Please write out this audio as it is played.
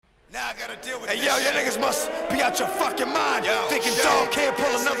Now I gotta deal with Hey, yo, y'all niggas must be out your fucking mind. Thinking dog can't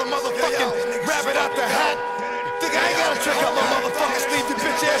pull another motherfucking rabbit out the hat. Think I ain't gotta trick out my motherfucking sleepy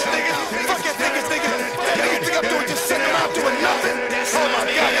bitch ass niggas. Fucking niggas. Niggas think I'm doing just sitting around doing nothing. Oh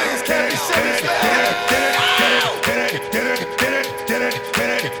my god, niggas can't be serious, man.